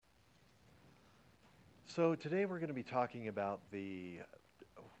So today we're going to be talking about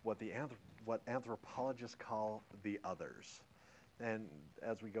what anthropologists call the others. And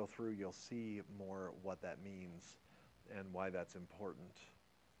as we go through, you'll see more what that means and why that's important.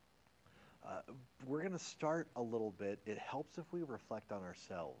 Uh, we're going to start a little bit. It helps if we reflect on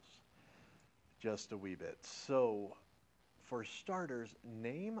ourselves just a wee bit. So, for starters,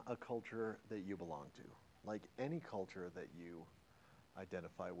 name a culture that you belong to. Like any culture that you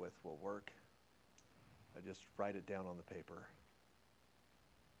identify with will work. I just write it down on the paper.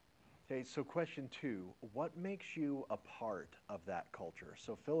 Okay, so question two, what makes you a part of that culture?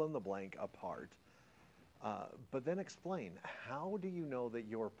 So fill in the blank, a part. But then explain, how do you know that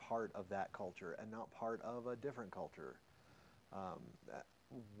you're part of that culture and not part of a different culture? Um, uh,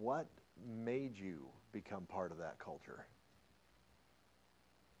 what made you become part of that culture?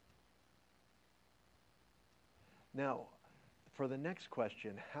 Now, for the next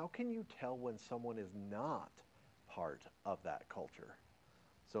question, how can you tell when someone is not part of that culture?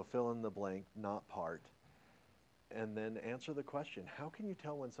 So fill in the blank, not part, and then answer the question, how can you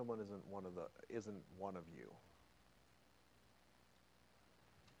tell when someone isn't one of you?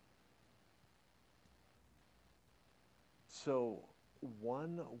 So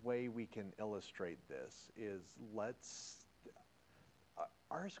one way we can illustrate this is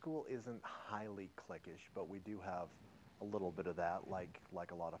our school isn't highly cliquish, but we do have a little bit of that, like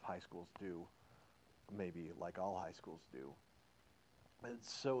a lot of high schools do, maybe like all high schools do. And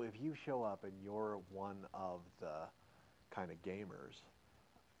so if you show up and you're one of the kind of gamers,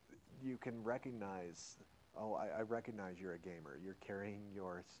 you can recognize, oh, I recognize you're a gamer. You're carrying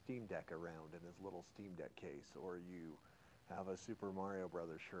your Steam Deck around in his little Steam Deck case, or you have a Super Mario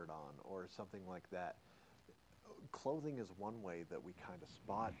Brothers shirt on, or something like that. Clothing is one way that we kind of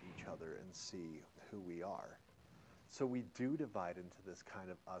spot each other and see who we are. So we do divide into this kind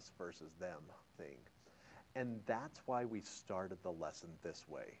of us versus them thing. And that's why we started the lesson this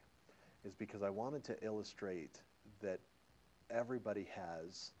way, is because I wanted to illustrate that everybody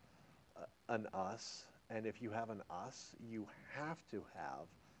has an us, and if you have an us, you have to have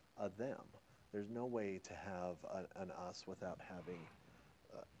a them. There's no way to have an us without having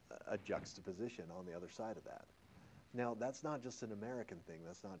a juxtaposition on the other side of that. Now, that's not just an American thing.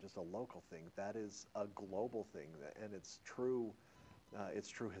 That's not just a local thing. That is a global thing, and it's true. It's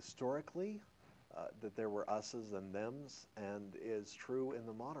true historically that there were us's and them's, and is true in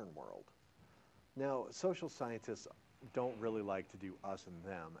the modern world. Now, social scientists don't really like to do us and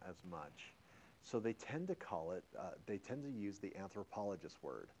them as much, so they tend to call it. They tend to use the anthropologist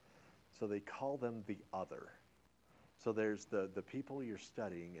word. So they call them the other. So there's the people you're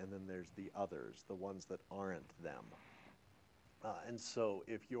studying, and then there's the others, the ones that aren't them. And so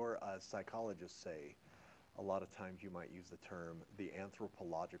if you're a psychologist, say, a lot of times you might use the term the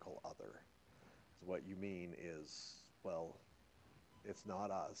anthropological other. So what you mean is, well, it's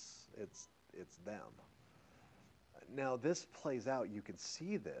not us, it's them. Now this plays out, you can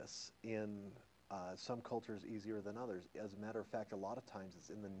see this in some cultures easier than others. As a matter of fact, a lot of times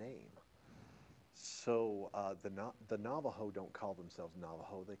it's in the name. So the Navajo don't call themselves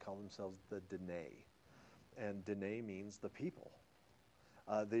Navajo, they call themselves the Dene. And Dene means the people.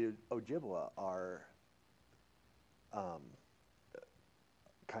 The Ojibwa are um,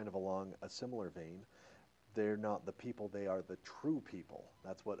 kind of along a similar vein. They're not the people, they are the true people.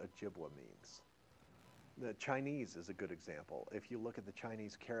 That's what Ojibwa means. The Chinese is a good example. If you look at the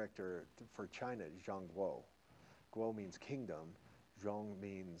Chinese character for China, Zhongguo. Guo means kingdom, Zhong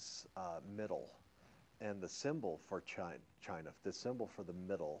means middle. And the symbol for China, the symbol for the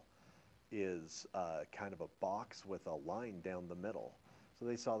middle, is kind of a box with a line down the middle. So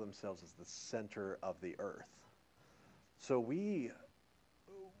they saw themselves as the center of the earth. So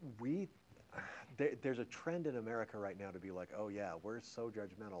there's a trend in America right now to be like, oh yeah, we're so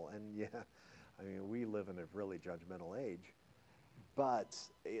judgmental. And yeah, I mean, we live in a really judgmental age. But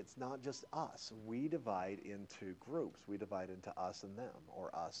it's not just us. We divide into groups. We divide into us and them,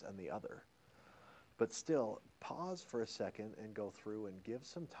 or us and the other. But still, pause for a second and go through and give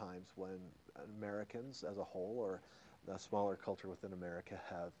some times when Americans as a whole, or the smaller culture within America,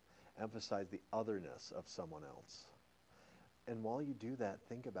 have emphasized the otherness of someone else. And while you do that,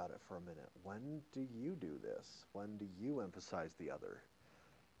 think about it for a minute. When do you do this? When do you emphasize the other?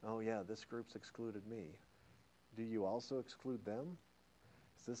 Oh yeah, this group's excluded me. Do you also exclude them?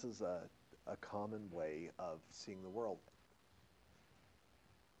 'Cause this is a common way of seeing the world.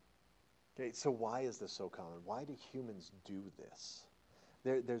 Okay, so why is this so common? Why do humans do this?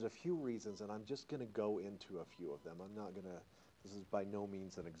 There's a few reasons, and I'm just going to go into a few of them. I'm not going to, this is by no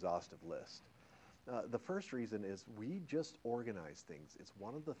means an exhaustive list. The first reason is we just organize things. It's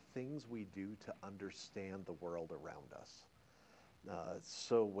one of the things we do to understand the world around us.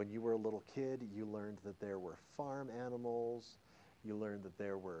 So when you were a little kid, you learned that there were farm animals. You learned that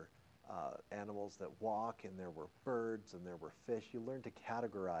there were animals that walk, and there were birds, and there were fish. You learned to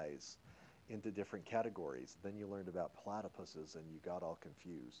categorize into different categories. Then you learned about platypuses, and you got all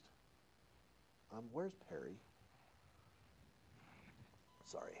confused. Where's Perry?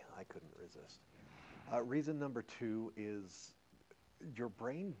 Sorry, I couldn't resist. Reason number two is your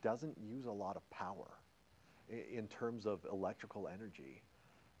brain doesn't use a lot of power in terms of electrical energy.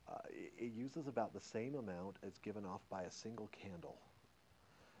 It uses about the same amount as given off by a single candle.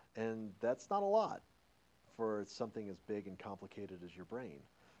 And that's not a lot for something as big and complicated as your brain.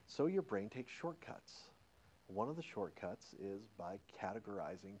 So your brain takes shortcuts. One of the shortcuts is by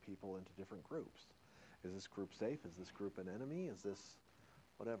categorizing people into different groups. Is this group safe? Is this group an enemy? Is this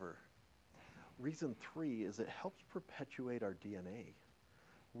whatever? Reason three is it helps perpetuate our DNA.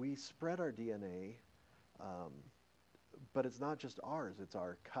 We spread our DNA, but it's not just ours. It's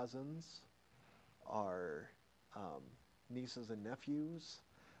our cousins, our nieces and nephews,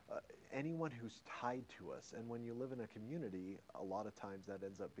 anyone who's tied to us. And when you live in a community, a lot of times that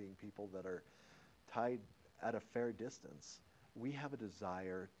ends up being people that are tied at a fair distance. We have a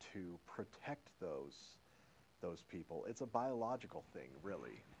desire to protect those people. It's a biological thing,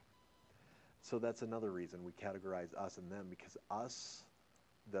 really. So that's another reason we categorize us and them, because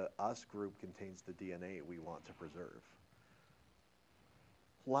the us group contains the DNA we want to preserve.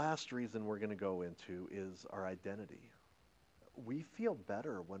 Last reason we're going to go into is our identity. We feel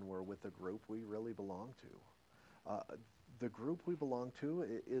better when we're with a group we really belong to. The group we belong to,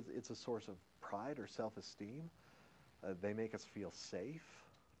 it's a source of pride or self-esteem. They make us feel safe.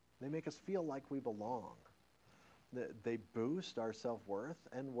 They make us feel like we belong. They boost our self-worth,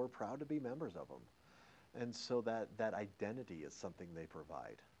 and we're proud to be members of them. And so that identity is something they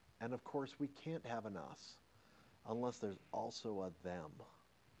provide. And of course, we can't have an us unless there's also a them.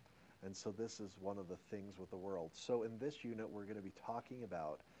 And so this is one of the things with the world. So in this unit, we're going to be talking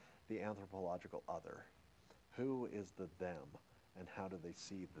about the anthropological other. Who is the them, and how do we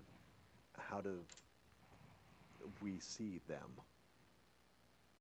see them?